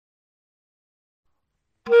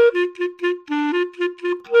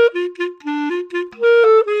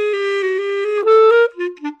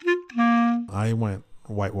I went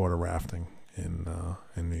whitewater rafting in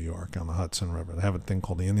New York on the Hudson River. They have a thing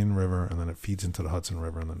called the Indian River, and then it feeds into the Hudson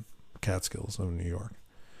River and then Catskills of New York.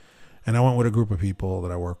 And I went with a group of people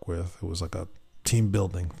that I work with. It was like a team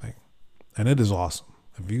building thing, and it is awesome.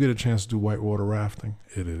 If you get a chance to do whitewater rafting,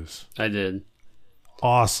 it is. I did.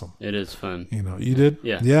 Awesome. It is fun. You know, you did?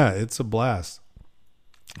 Yeah. Yeah, it's a blast.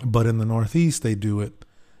 But in the Northeast, they do it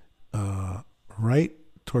right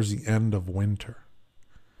towards the end of winter.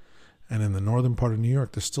 And in the northern part of New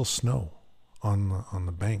York, there's still snow on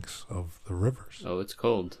the banks of the rivers. Oh, it's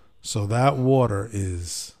cold. So that water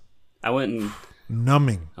is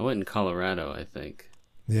numbing. I went in Colorado, I think.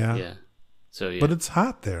 Yeah? Yeah. So, yeah. But it's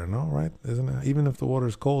hot there, no? Right? Isn't it? Even if the water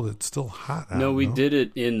is cold, it's still hot out. No, we did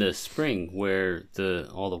it in the spring where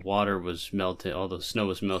all the water was melting, all the snow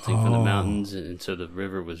was melting from the mountains, and so the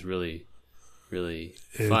river was really, really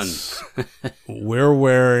fun. We're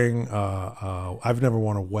wearing, I've never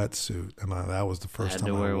worn a wetsuit, and that was the first time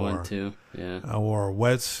I wore. I had to wear one too, yeah. I wore a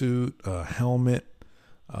wetsuit, a helmet.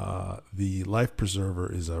 The life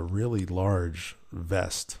preserver is a really large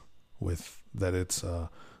vest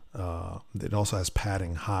it also has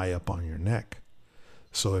padding high up on your neck.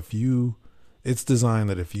 So it's designed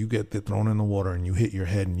that if you get thrown in the water and you hit your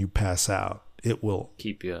head and you pass out, it will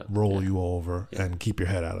keep you up, roll you over and keep your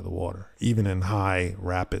head out of the water, even in high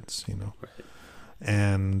rapids, you know. Right.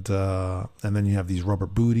 And then you have these rubber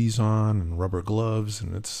booties on and rubber gloves,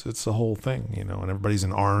 and it's the whole thing, you know. And everybody's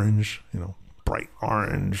in orange, you know, bright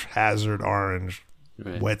orange, hazard orange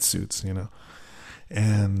wetsuits, you know.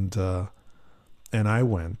 And I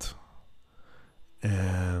went,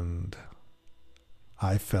 and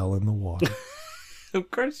I fell in the water.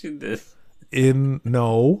 Of course you did.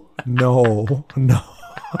 No.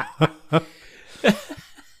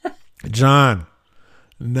 John,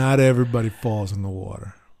 not everybody falls in the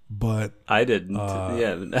water, but I didn't.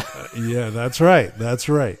 Yeah, that's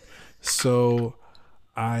right. So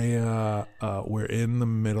we're in the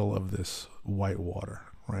middle of this whitewater,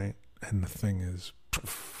 right? And the thing is,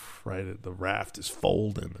 right, the raft is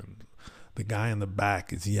folding, and the guy in the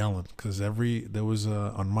back is yelling because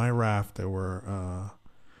on my raft there were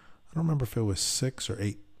I don't remember if it was 6 or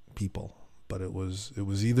 8 people, but it was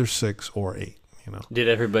either 6 or 8. You know. Did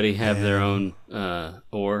everybody have their own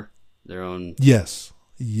oar? Their own? Yes.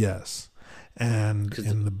 And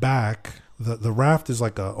in the back, the raft is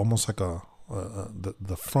like almost like the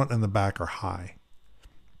front and the back are high.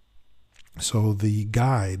 So the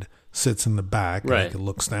guide sits in the back, right, and he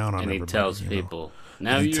looks down on everybody. And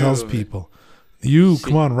he tells people.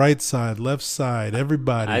 Come on, right side, left side,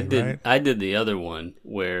 everybody. I did the other one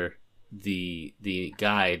where the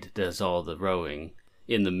guide does all the rowing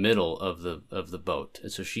in the middle of the boat,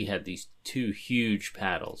 and so she had these 2 huge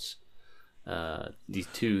paddles, these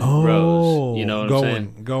 2 rows. You know what I'm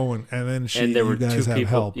saying? Going, and then there were 2 people.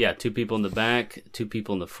 Help. Yeah, 2 people in the back, 2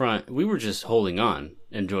 people in the front. We were just holding on,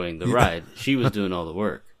 enjoying the ride. She was doing all the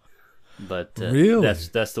work. But really,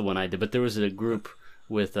 that's the one I did. But there was a group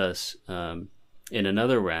with us in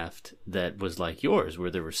another raft that was like yours,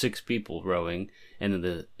 where there were 6 people rowing, and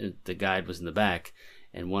then the guide was in the back,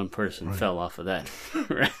 and one person fell off of that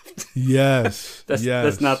raft. Yes,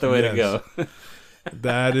 that's not the way to go.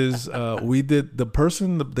 That is, we did.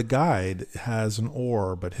 The guide has an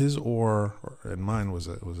oar, but his oar, and mine was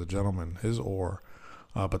a gentleman. His oar,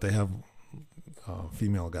 but they have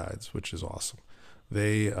female guides, which is awesome.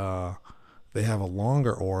 They have a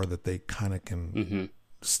longer oar that they kind of can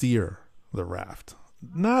steer the raft.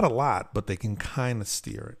 Not a lot, but they can kind of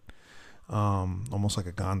steer it, almost like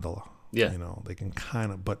a gondola. Yeah, you know, they can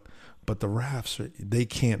kind of, but the rafts they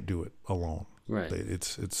can't do it alone. Right,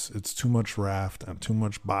 it's too much raft and too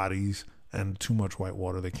much bodies and too much white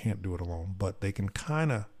water. They can't do it alone, but they can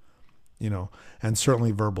kind of, you know, and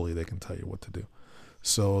certainly verbally they can tell you what to do.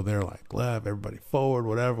 So they're like, left, everybody forward,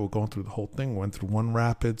 whatever. We're going through the whole thing. Went through one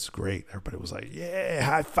rapids. Great. Everybody was like, yeah,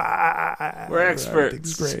 high five. We're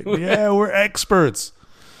experts. Everything's great. Yeah, we're experts.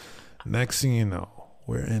 Next thing you know,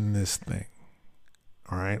 we're in this thing.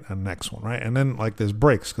 All right. And next one, right? And then like there's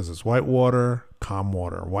breaks because it's white water, calm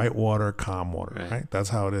water, white water, calm water, right? That's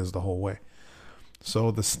how it is the whole way. So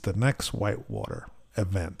the next white water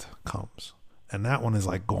event comes. And that one is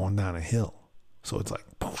like going down a hill. So it's like,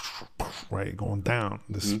 right, going down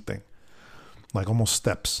this thing, like almost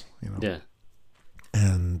steps, you know. Yeah.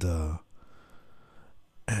 And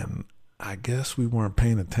I guess we weren't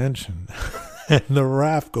paying attention, and the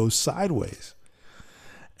raft goes sideways,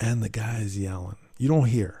 and the guy's yelling. You don't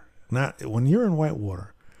hear, not when you're in white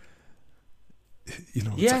water. You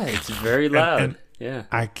know. Yeah, it's very loud. Yeah.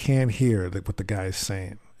 I can't hear what the guy is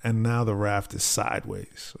saying. And now the raft is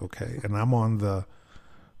sideways, okay? And I'm on the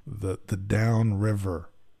downriver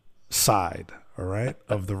side, all right,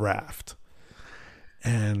 of the raft.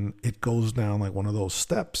 And it goes down like one of those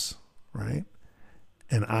steps, right?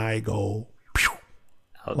 And I go, pew,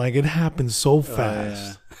 like it happened so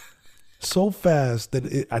fast. Oh, yeah. So fast that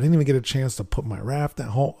I didn't even get a chance to put my raft at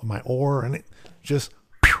home, my oar, and it just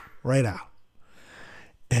right out.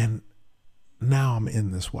 And now I'm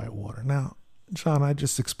in this whitewater. Now, John, I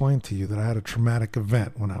just explained to you that I had a traumatic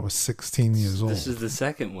event when I was 16 years old. This is the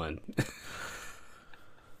second one.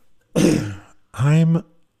 I'm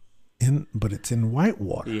in, but it's in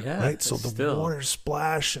whitewater, Yeah, right? So the water's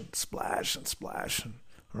splashing,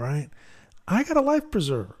 right? I got a life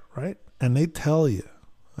preserver, right? And they tell you,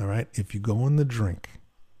 all right, if you go in the drink,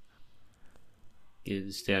 You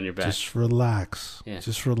stay on your back. just relax. Yeah.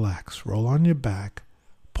 Just relax. Roll on your back,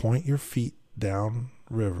 point your feet down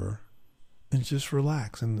river, and just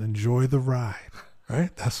relax and enjoy the ride,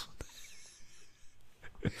 right? That's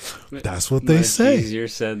what they Much say. Easier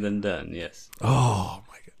said than done. Yes. Oh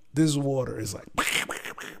my God. This water is like,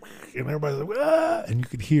 and everybody's like, ah, and you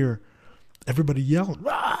could hear everybody yelling,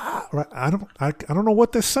 ah, right? I don't know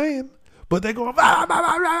what they're saying, but they're going,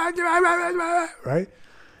 right?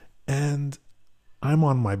 And I'm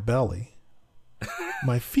on my belly.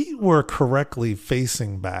 My feet were correctly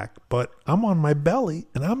facing back, but I'm on my belly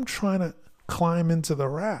and I'm trying to climb into the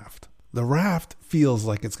raft. The raft feels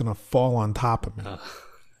like it's going to fall on top of me.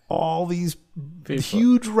 All these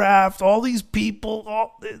huge raft, all these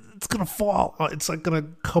people, it's going to fall. It's like going to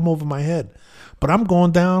come over my head. But I'm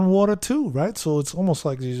going down water too, right? So it's almost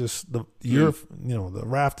like the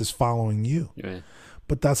raft is following you. Right.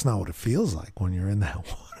 But that's not what it feels like when you're in that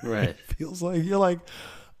water. Right. It feels like you're like,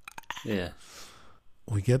 Yeah.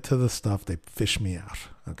 we get to the stuff, they fish me out,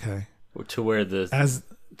 okay? To where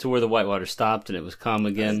the whitewater stopped and it was calm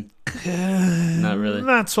again. Not really.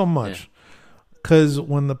 Not so much. Because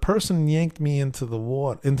when the person yanked me into the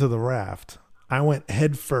raft, I went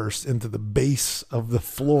head first into the base of the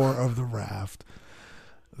floor of the raft.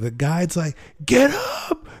 The guide's like, get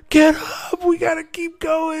up, we gotta keep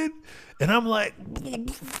going. And I'm like,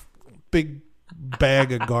 big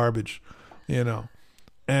bag of garbage, you know.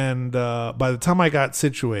 And by the time I got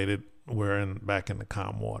situated, we're back in the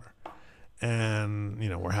calm water. And, you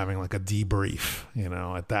know, we're having like a debrief, you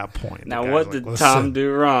know, at that point. Now, what did Tom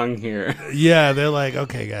do wrong here? Yeah, they're like,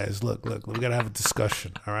 okay, guys, look, we got to have a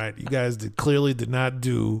discussion, all right? You guys clearly did not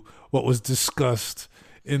do what was discussed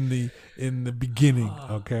in the beginning,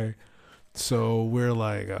 okay? So we're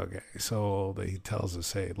like, okay. So he tells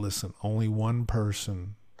us, hey, listen, only one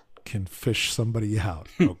person can fish somebody out,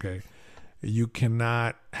 okay? You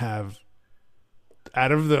cannot have,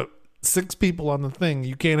 out of the 6 people on the thing,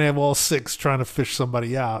 you can't have all 6 trying to fish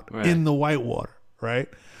somebody out in the whitewater, right?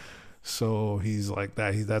 So he's like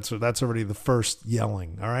that. That's already the first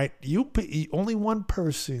yelling. All right, only one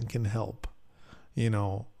person can help. You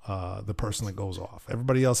know, the person that goes off.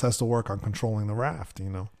 Everybody else has to work on controlling the raft. You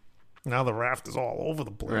know, now the raft is all over the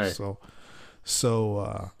place. Right.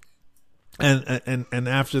 So, and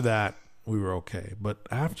after that we were okay. But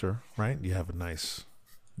after, right, you have a nice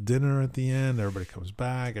dinner at the end. Everybody comes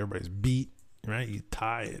back. Everybody's beat, right? You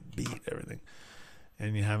tired, beat, everything.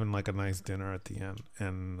 And you're having like a nice dinner at the end.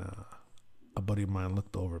 And a buddy of mine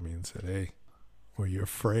looked over at me and said, hey, were you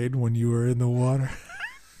afraid when you were in the water?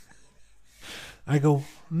 I go,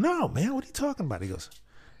 no, man, what are you talking about? He goes,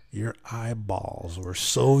 your eyeballs were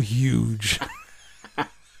so huge.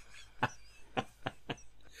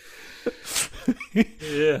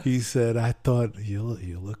 Yeah. He said, I thought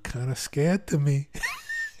you look kind of scared to me.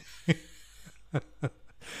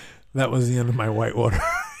 That was the end of my whitewater.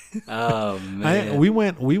 Oh man. We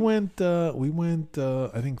went. I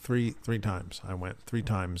think three times. I went 3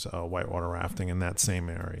 times whitewater rafting in that same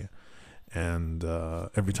area, and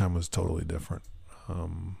every time was totally different.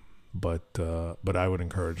 But I would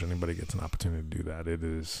encourage anybody who gets an opportunity to do that. It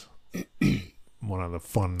is one of the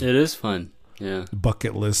fun. It is fun. Yeah.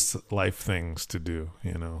 Bucket list life things to do.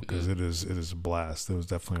 You know, because it is a blast. It was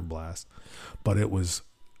definitely a blast, but it was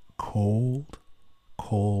cold.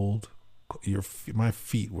 My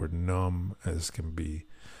feet were numb as can be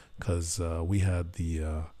because we had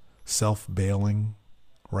the self-bailing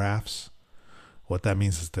rafts. What that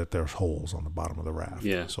means is that there's holes on the bottom of the raft,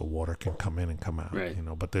 so water can come in and come out. Right. You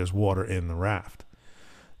know, but there's water in the raft,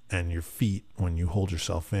 and your feet, when you hold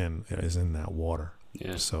yourself in, is in that water.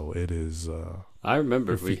 Yeah. So it is. I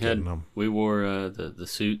remember we wore the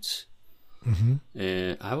suits. Mm-hmm.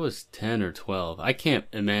 And I was 10 or 12. I can't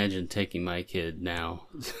imagine taking my kid now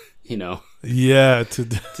you know, Yeah, to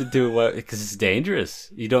do what, because it's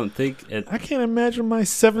dangerous. You don't think it. I can't imagine my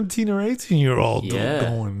 17 or 18-year-old Yeah.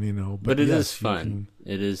 going, But it is yes, you fun. can.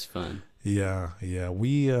 It is fun. Yeah, yeah.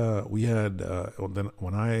 We had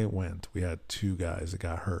when I went, we had two guys that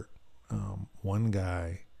got hurt. One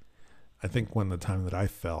guy, I think when the time that I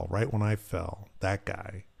fell, right when I fell, that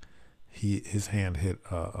guy, his hand hit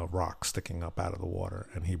a rock sticking up out of the water,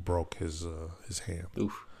 and he broke his hand.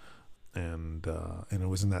 Oof. And it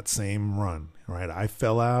was in that same run, right? I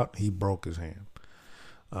fell out, he broke his hand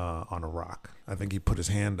on a rock. I think he put his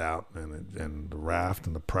hand out, and the raft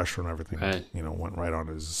and the pressure and everything, Right. went right on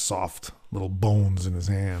his soft little bones in his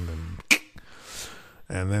hand,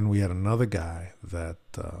 and then we had another guy that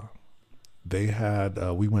they had.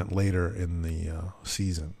 We went later in the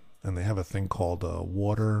season, and they have a thing called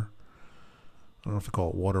water. I don't know if they call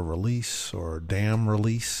it water release or dam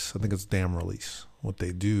release. I think it's dam release. What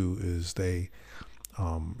they do is they,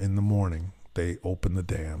 in the morning, they open the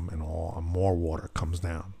dam and more water comes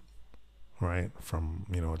down, right? From,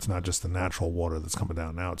 it's not just the natural water that's coming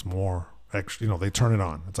down. Now it's more extra, they turn it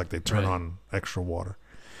on. It's like they turn on extra water.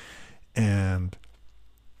 And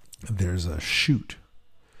there's a chute.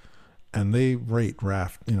 And they rate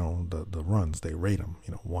raft, the runs, they rate them,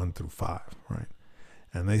 1 through 5, right?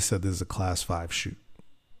 And they said this is a class 5 chute.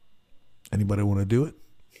 Anybody want to do it?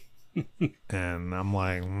 And I'm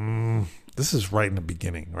like, this is right in the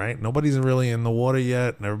beginning, right? Nobody's really in the water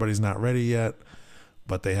yet, and everybody's not ready yet.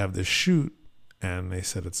 But they have this chute, and they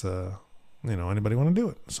said it's anybody want to do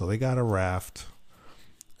it? So they got a raft,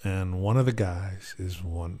 and one of the guys is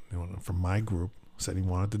one from my group said he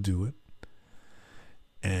wanted to do it.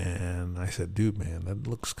 And I said, dude, man, that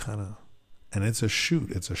looks kind of, and it's a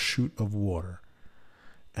chute of water.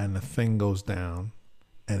 And the thing goes down,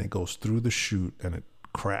 and it goes through the chute, and it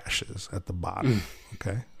crashes at the bottom.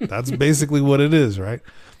 Okay, that's basically what it is, right?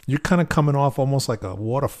 You're kind of coming off almost like a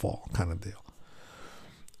waterfall kind of deal.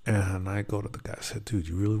 And I go to the guy, I said, dude,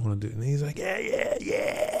 you really want to do it? And he's like,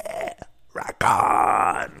 yeah, rock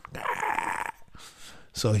on.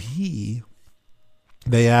 So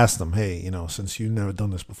they asked him, hey, since you've never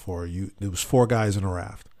done this before, there was 4 guys in a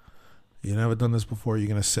raft. You never done this before, you're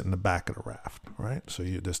going to sit in the back of the raft, right? So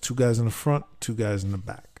there's 2 guys in the front, 2 guys in the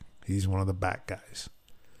back. He's one of the back guys.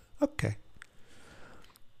 Okay,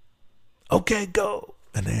 go.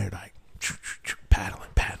 And they're like paddling,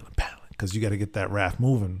 because you got to get that raft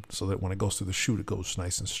moving so that when it goes through the chute, it goes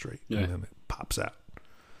nice and straight, and then it pops out.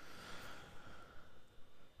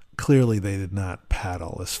 Clearly, they did not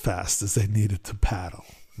paddle as fast as they needed to paddle.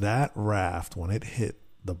 That raft, when it hit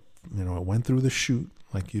it went through the chute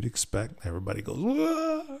like you'd expect. Everybody goes,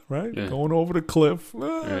 "Wah!" Right? Yeah. Going over the cliff.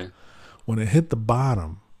 Right. When it hit the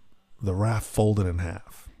bottom, the raft folded in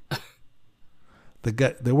half.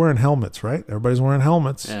 They're wearing helmets, right? Everybody's wearing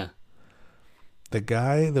helmets. Yeah. The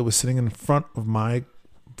guy that was sitting in front of my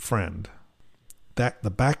friend,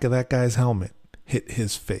 the back of that guy's helmet hit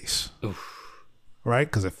his face. Oof. Right?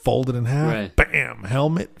 Because it folded in half. Right. Bam!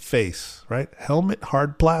 Helmet, face. Right? Helmet,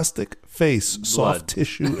 hard plastic, face, blood. Soft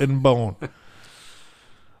tissue, and bone.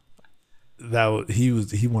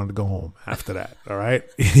 He wanted to go home after that. All right?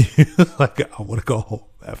 He was like, I want to go home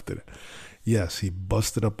after that. Yes, he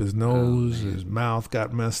busted up his nose. His mouth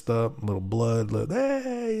got messed up. Little blood.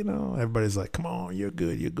 Hey, everybody's like, come on, you're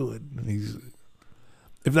good. And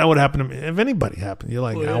if that would happen to me, if anybody happened, you're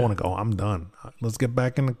like, I want to go. I'm done. Let's get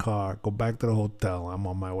back in the car. Go back to the hotel. I'm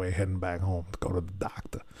on my way heading back home to go to the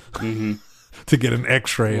doctor to get an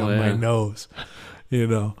X-ray on my nose.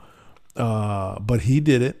 But he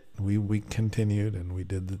did it. We continued and we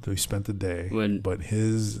spent the day. But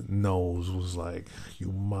his nose was like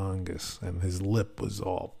humongous, and his lip was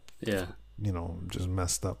all just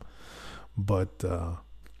messed up. But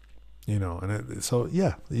things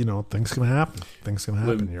can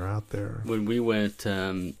happen. You're out there. When we went,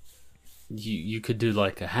 you could do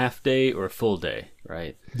like a half day or a full day,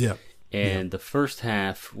 right? Yeah. And the first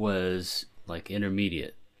half was like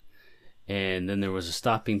intermediate. And then there was a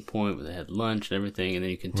stopping point where they had lunch and everything, and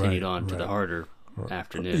then you continued on to the harder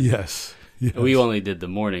afternoon. Yes. And we only did the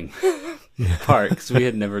morning part because we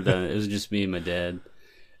had never done it. It was just me and my dad.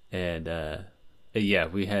 And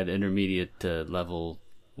we had intermediate level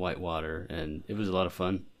Whitewater, and it was a lot of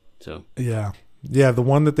fun. So yeah. The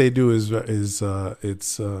one that they do is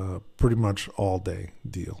it's pretty much all day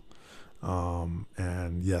deal.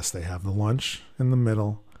 And yes, they have the lunch in the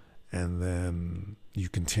middle, and then you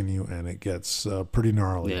continue, and it gets pretty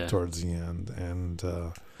gnarly towards the end. And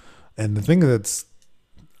the thing that's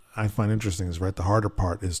I find interesting is the harder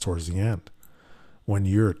part is towards the end when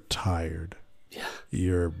you're tired. Yeah.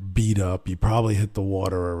 You're beat up. You probably hit the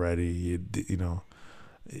water already.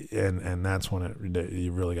 and that's when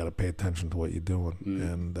you really got to pay attention to what you're doing.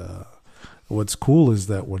 And what's cool is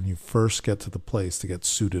that when you first get to the place to get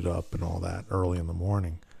suited up and all that early in the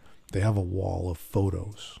morning, they have a wall of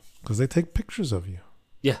photos because they take pictures of you.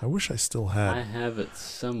 Yeah. I wish I still had. I have it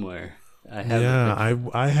somewhere. I have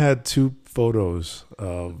I had 2 photos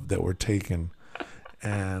that were taken,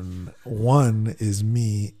 and one is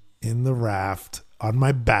me in the raft on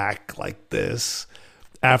my back like this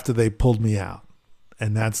after they pulled me out,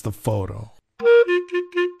 and that's the photo.